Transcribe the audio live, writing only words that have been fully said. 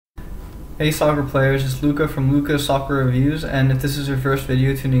Hey soccer players, it's Luca from Luca's Soccer Reviews, and if this is your first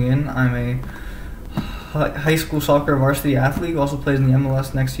video tuning in, I'm a high school soccer varsity athlete who also plays in the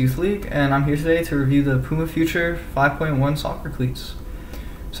MLS Next Youth League, and I'm here today to review the Puma Future 5.1 soccer cleats.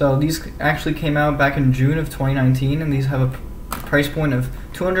 So these actually came out back in June of 2019, and these have a price point of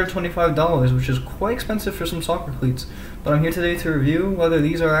 $225, which is quite expensive for some soccer cleats. But I'm here today to review whether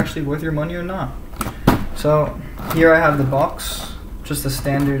these are actually worth your money or not. So here I have the box, just a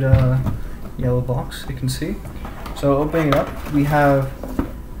standard yellow box, you can see. So opening it up, we have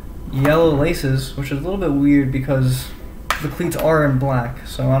yellow laces, which is a little bit weird because the cleats are in black,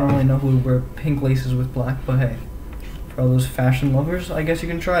 so I don't really know who would wear pink laces with black, but hey, for all those fashion lovers, I guess you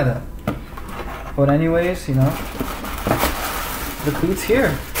can try that. But anyways, you know, the cleats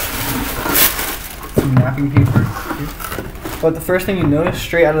here. Some wrapping paper here. But the first thing you notice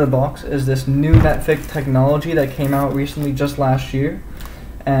straight out of the box is this new Netflix technology that came out recently, just last year,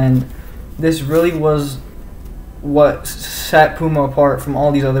 and this really was what set Puma apart from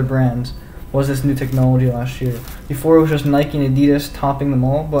all these other brands, was this new technology last year. Before it was just Nike and Adidas topping them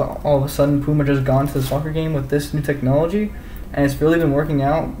all, but all of a sudden Puma just got into the soccer game with this new technology, and it's really been working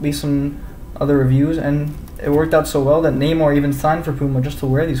out based on other reviews, and it worked out so well that Neymar even signed for Puma just to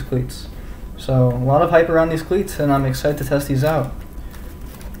wear these cleats. So a lot of hype around these cleats, and I'm excited to test these out.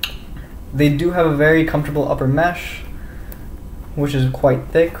 They do have a very comfortable upper mesh, which is quite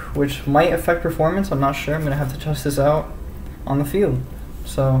thick, which might affect performance. I'm not sure. I'm going to have to test this out on the field.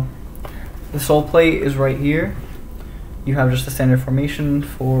 So the sole plate is right here. You have just a standard formation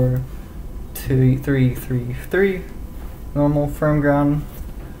for 2-3-3-3. Normal firm ground,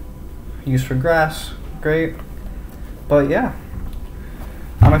 used for grass. Great. But yeah,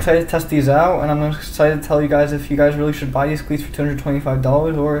 I'm excited to test these out, and I'm excited to tell you guys if you guys really should buy these cleats for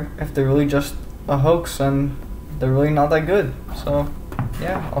 $225 or if they're really just a hoax and they're really not that good. So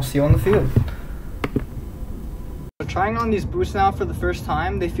yeah, I'll see you on the field. So trying on these boots now for the first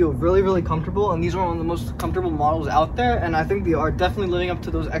time, they feel really comfortable, and these are one of the most comfortable models out there, and I think they are definitely living up to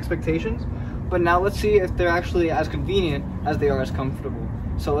those expectations. But now let's see if they're actually as convenient as they are as comfortable.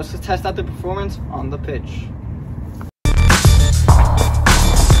 So let's just test out the performance on the pitch.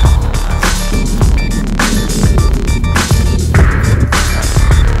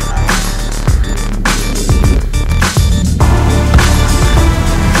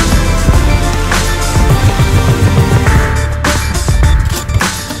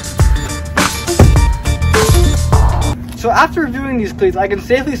 So after reviewing these cleats, I can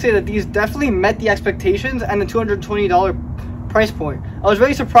safely say that these definitely met the expectations and the $220 price point. I was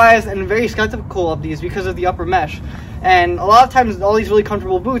very surprised and very skeptical of these because of the upper mesh. And a lot of times all these really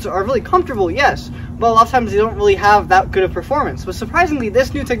comfortable boots are really comfortable, yes, but a lot of times they don't really have that good of performance. But surprisingly,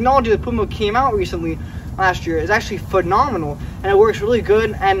 this new technology that Puma came out recently last year is actually phenomenal, and it works really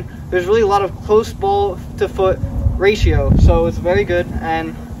good, and there's really a lot of close ball to foot ratio, so it's very good.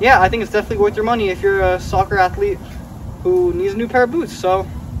 And yeah, I think it's definitely worth your money if you're a soccer athlete who needs a new pair of boots. So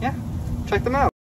yeah, check them out.